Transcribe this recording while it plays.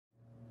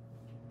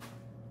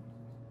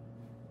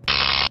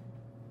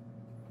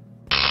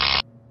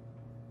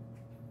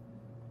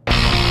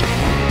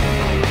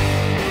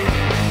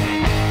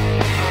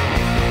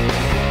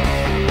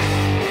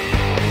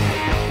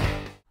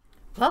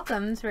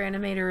Welcome to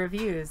Animator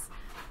Reviews.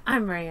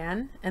 I'm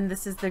Rayanne, and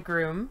this is the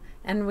Groom,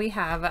 and we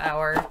have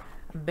our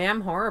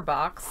BAM horror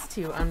box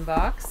to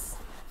unbox.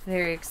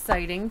 Very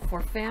exciting for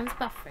fans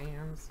by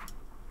fans.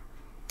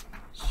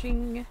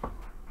 Shing.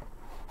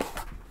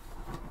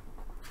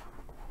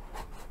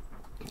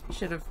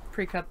 Should have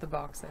pre-cut the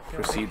box. I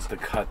feel Proceeds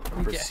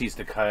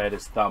to cut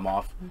his thumb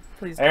off.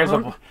 Please There's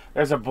don't.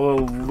 a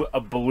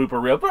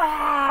blooper reel.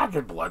 Ah,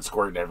 there's blood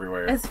squirting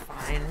everywhere. It's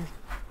fine.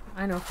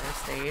 I know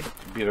first aid.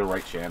 Be the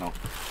right channel.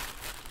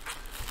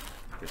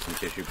 There's some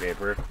tissue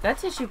paper. That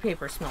tissue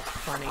paper smells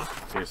funny.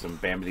 Here's some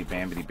bambity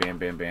bambity bam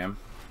bam bam.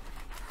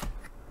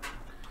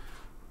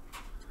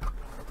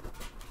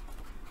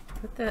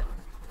 What the?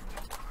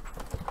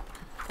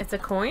 It's a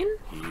coin?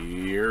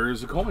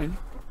 Here's a coin.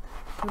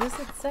 What does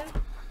it say?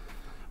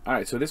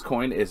 Alright, so this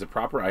coin is a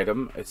proper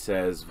item. It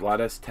says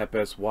Vladas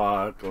Tepes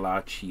wa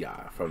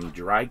Glacia from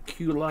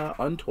Dracula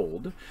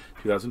Untold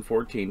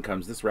 2014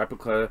 comes this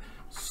replica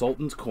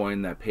Sultan's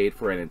coin that paid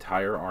for an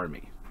entire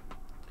army.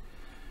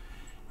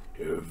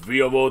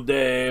 Vivo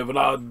de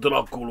Vlad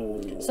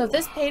Dracula. So if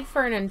this paid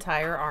for an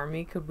entire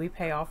army, could we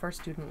pay off our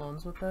student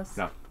loans with this?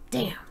 No.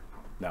 Damn.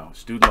 No,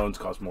 student loans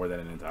cost more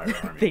than an entire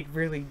army. They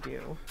really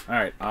do.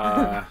 Alright,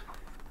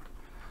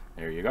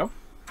 there you go.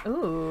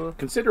 Ooh.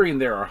 Considering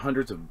there are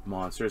hundreds of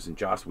monsters in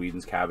Joss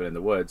Whedon's Cabin in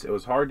the Woods, it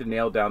was hard to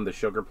nail down the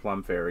Sugar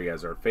Plum Fairy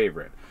as our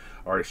favorite.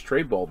 Artist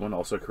Trey Baldwin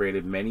also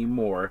created many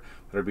more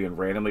that are being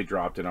randomly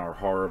dropped in our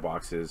horror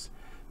boxes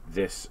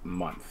this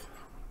month.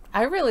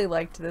 I really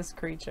liked this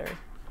creature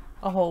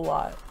a whole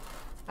lot.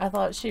 I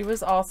thought she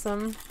was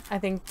awesome. I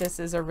think this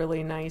is a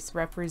really nice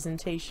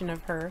representation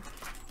of her.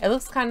 It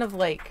looks kind of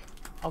like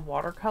a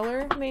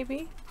watercolor,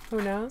 maybe?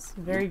 Who knows?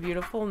 Very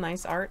beautiful,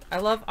 nice art. I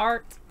love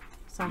art.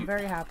 So I'm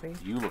very happy.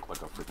 You look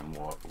like a freaking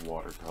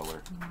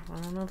watercolor. I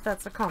don't know if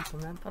that's a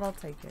compliment, but I'll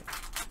take it.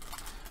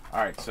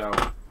 Alright, so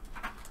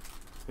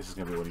this is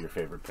going to be one of your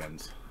favorite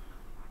pens.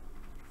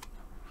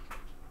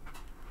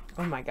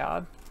 Oh my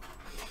god.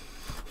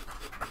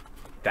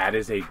 That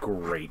is a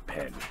great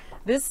pen.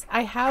 This,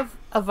 I have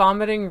a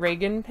vomiting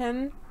Reagan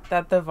pen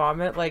that the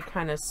vomit like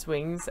kind of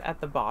swings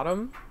at the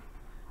bottom.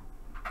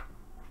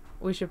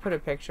 We should put a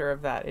picture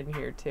of that in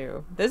here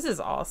too. This is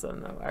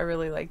awesome though. I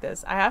really like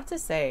this. I have to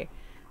say,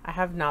 I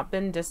have not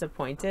been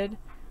disappointed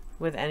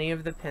with any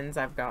of the pins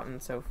I've gotten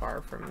so far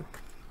from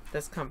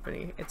this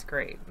company. It's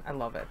great. I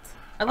love it.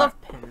 I love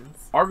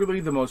pins.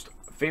 Arguably the most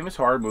famous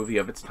horror movie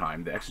of its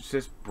time, The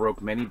Exorcist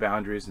broke many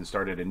boundaries and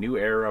started a new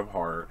era of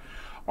horror.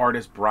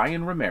 Artist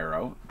Brian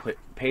Romero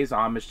pays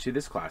homage to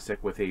this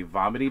classic with a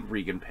vomited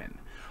Regan pin.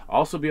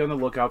 Also be on the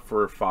lookout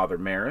for Father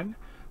Merrin,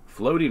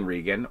 floating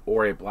Regan,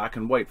 or a black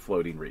and white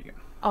floating Regan.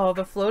 Oh,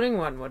 the floating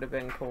one would have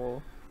been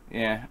cool.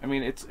 Yeah, I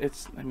mean,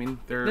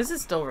 they're... This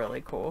is still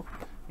really cool.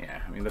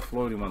 Yeah, I mean, the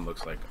floating one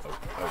looks like...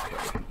 Okay,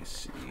 let me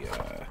see.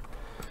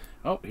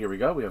 Oh, here we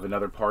go. We have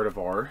another part of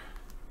our...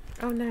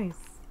 Oh, nice.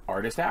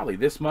 Artist Alley.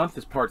 This month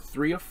is part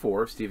 3 of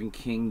 4 of Stephen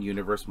King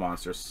Universe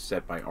Monsters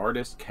set by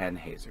artist Ken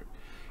Hazard.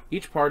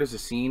 Each part is a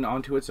scene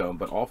onto its own,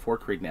 but all 4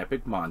 create an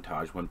epic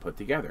montage when put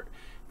together.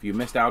 If you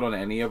missed out on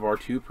any of our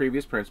 2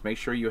 previous prints, make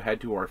sure you head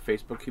to our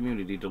Facebook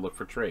community to look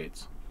for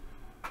trades.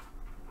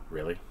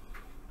 Really?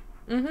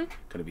 Mm-hmm.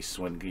 Gonna be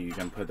swing. You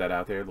gonna put that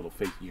out there? Little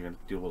fake. You're gonna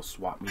do a little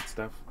swap meet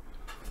stuff.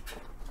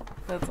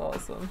 That's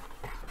awesome.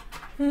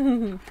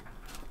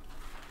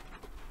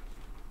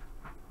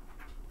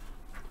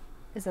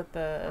 Is that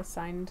the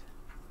signed?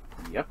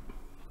 Yep.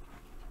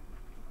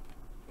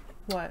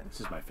 What? This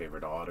is my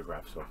favorite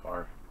autograph so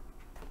far.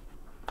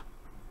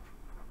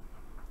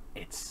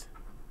 It's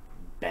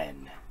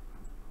Ben.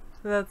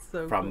 That's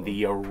so From cool.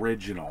 the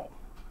original.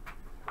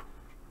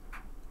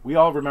 We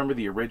all remember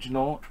the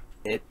original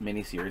It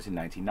miniseries in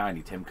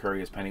 1990. Tim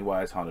Curry as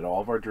Pennywise haunted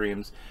all of our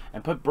dreams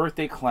and put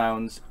birthday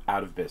clowns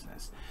out of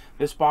business.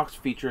 This box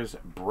features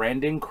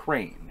Brandon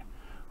Crane,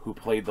 who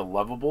played the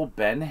lovable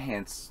Ben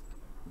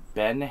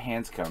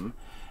Hanscom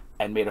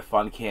and made a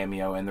fun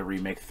cameo in the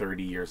remake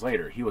 30 years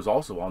later. He was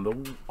also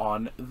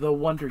on the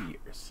Wonder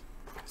Years.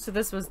 So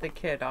this was the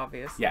kid,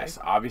 obviously. Yes,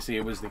 obviously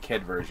it was the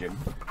kid version.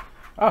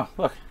 Oh,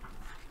 look.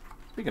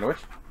 Speaking of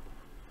which,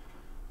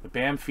 the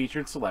BAM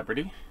featured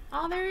celebrity.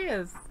 Oh, there he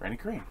is. Brandon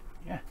Crane.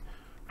 Yeah.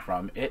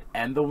 From It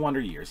and the Wonder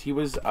Years. He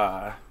was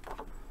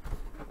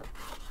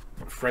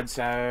Fred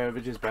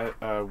Savage's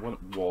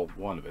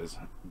one of his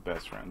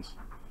best friends.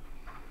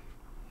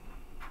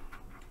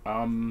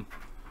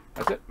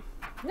 That's it.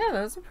 Yeah,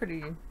 that was a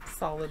pretty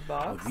solid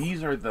box. Oh,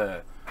 these are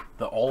the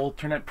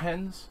alternate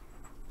pins.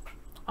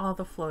 Oh,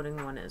 the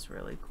floating one is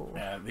really cool.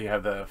 Yeah, they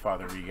have the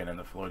Father Regan and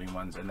the floating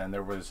ones, and then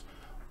there was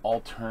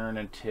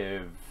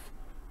alternative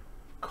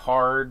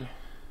card,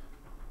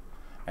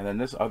 and then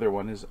this other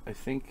one is, I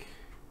think,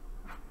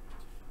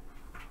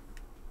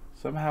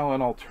 somehow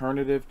an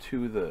alternative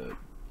to the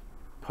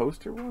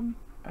poster one.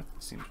 That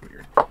seems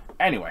weird.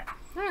 Anyway,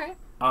 All right.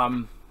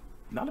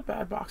 not a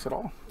bad box at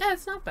all. Yeah,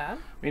 it's not bad.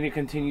 I mean, it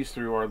continues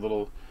through our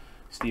little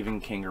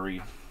Stephen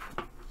Kingery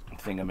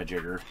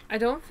thingamajigger. I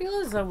don't feel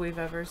as though we've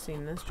ever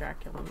seen this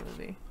Dracula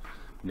movie.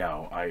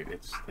 No,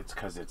 it's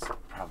because it's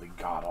probably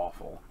god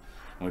awful.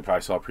 And we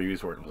probably saw previews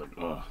for it and was like,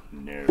 ugh,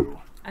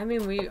 no. I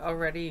mean, we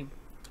already...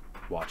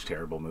 Watch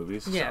terrible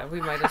movies. Yeah, so.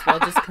 we might as well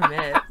just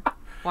commit.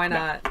 Why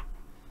not?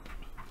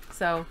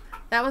 So,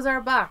 that was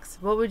our box.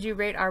 What would you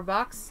rate our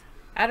box?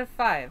 Out of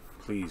 5.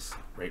 Please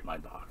rate my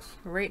box.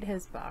 Rate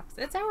his box.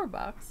 It's our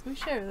box. We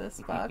share this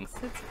box.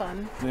 It's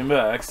fun. The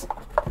box.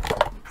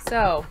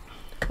 So,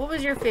 what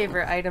was your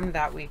favorite item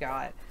that we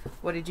got?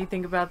 What did you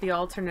think about the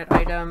alternate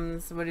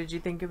items? What did you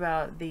think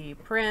about the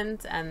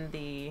print and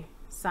the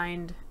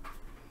signed...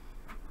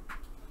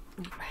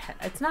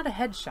 It's not a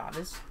headshot.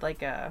 It's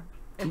like a...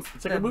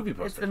 It's like a movie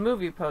poster. It's the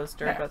movie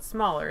poster, Yeah. but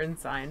smaller and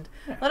signed.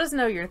 Yeah. Let us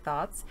know your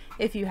thoughts.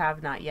 If you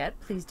have not yet,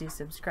 please do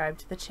subscribe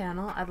to the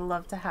channel. I'd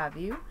love to have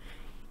you.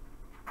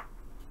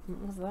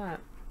 What was that?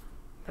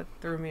 That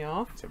threw me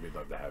off. So we'd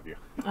love to have you.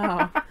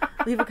 Oh,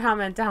 leave a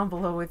comment down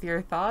below with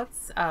your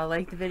thoughts.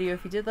 Like the video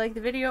if you did like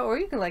the video, or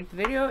you can like the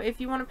video if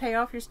you want to pay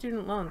off your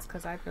student loans,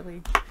 because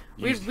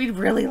we'd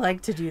really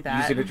like to do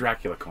that. Using a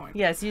Dracula coin.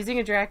 Yes, using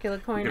a Dracula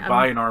coin. You could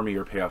buy an army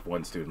or pay off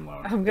one student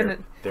loan. I'm gonna-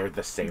 They're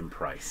the same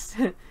price.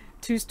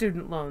 2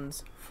 student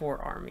loans, 4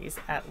 armies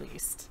at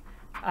least.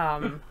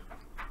 I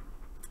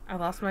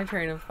lost my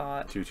train of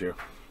thought. Choo-choo.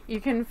 You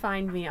can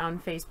find me on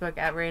Facebook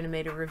at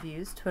Rayanimator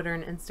Reviews, Twitter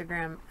and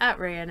Instagram at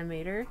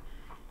Rayanimator,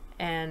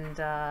 and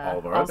All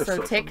of our other also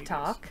social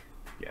TikTok.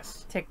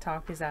 Yes.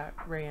 TikTok is at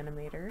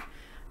Rayanimator.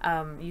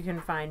 You can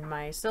find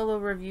my solo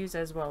reviews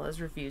as well as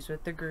reviews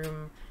with the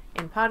groom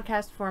in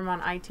podcast form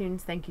on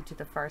iTunes. Thank you to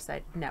the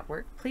Farsight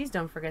Network. Please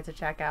don't forget to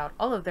check out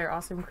all of their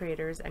awesome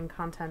creators and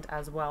content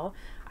as well.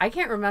 I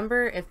can't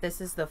remember if this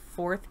is the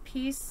 4th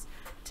piece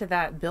to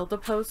that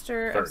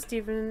Build-A-Poster of Third.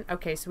 Stephen.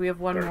 Okay, so we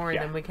have one Third, more and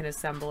yeah. then we can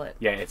assemble it.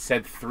 Yeah, it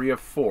said 3 of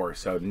 4,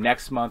 so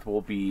next month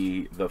will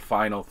be the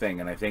final thing.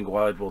 And I think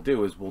what we'll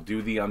do is we'll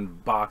do the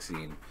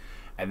unboxing,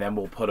 and then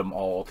we'll put them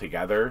all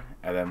together,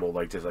 and then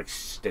we'll just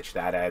stitch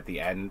that at the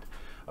end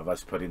of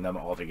us putting them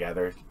all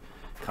together,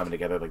 coming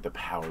together like the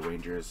Power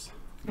Rangers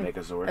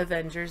Megazord.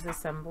 Avengers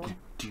Assemble.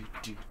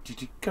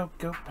 Go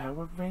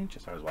Power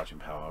Rangers! I was watching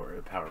Power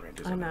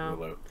Rangers I on know.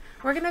 Hulu.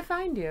 Where can I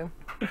find you?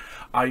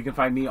 You can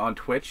find me on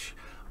Twitch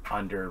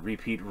under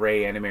Repeat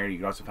Ray Animator. You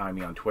can also find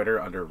me on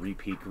Twitter under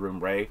Repeat Groom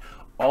Ray.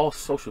 All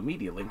social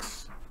media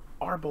links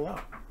are below.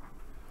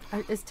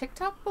 Is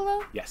TikTok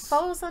below? Yes.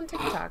 Follow us on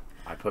TikTok.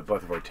 I put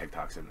both of our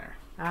TikToks in there.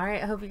 All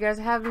right. I hope you guys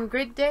are having a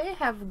great day.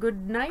 Have a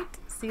good night.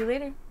 See you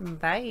later.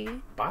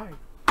 Bye. Bye.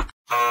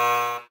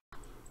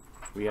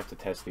 We have to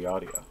test the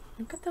audio.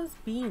 Look at those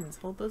beans.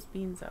 Hold those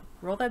beans up.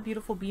 Roll that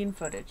beautiful bean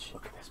footage.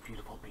 Look at this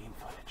beautiful bean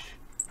footage.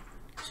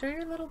 Show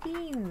your little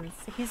beans.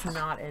 He's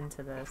not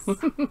into this.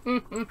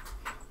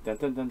 Dun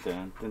dun dun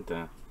dun dun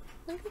dun.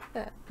 Look at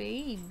that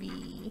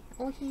baby.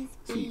 Oh, he's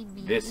See,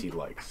 baby. this he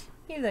likes.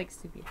 He likes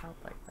to be held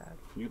like that.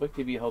 You like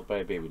to be held by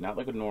a baby, not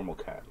like a normal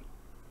cat.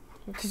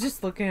 He's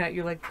just looking at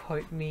you like,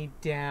 put me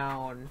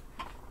down.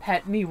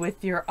 Pet me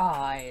with your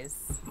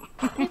eyes.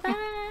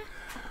 Bye-bye.